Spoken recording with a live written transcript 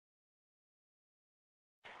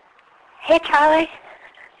Hey, Charlie.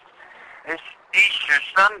 It's Easter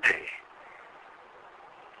Sunday.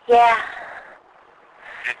 Yeah.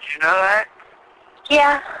 Did you know that?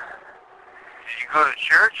 Yeah. Did you go to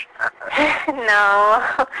church?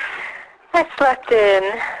 No. I slept in.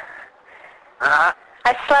 Huh?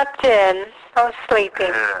 I slept in. I was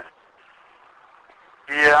sleeping.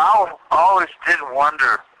 Yeah, I always did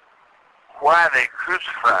wonder why they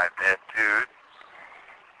crucified that dude.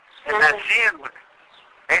 And I see him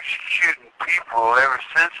executing people ever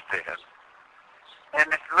since then.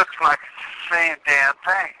 And it looks like it's the same damn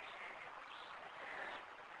thing.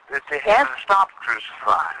 That they haven't stopped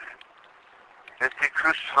crucifying. That they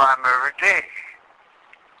crucify him every day.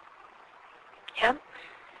 Yep.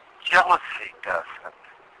 Jealousy does it.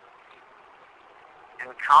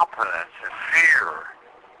 Incompetence and fear.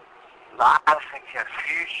 Lies and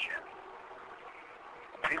confusion.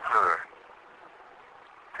 People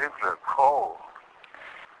are cold.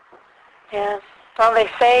 Yeah. Well, they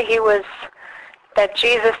say that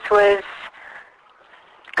Jesus was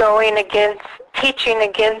teaching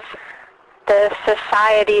against the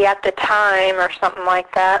society at the time or something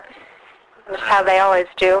like that. That's how they always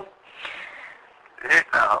do.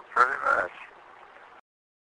 Yeah, pretty much.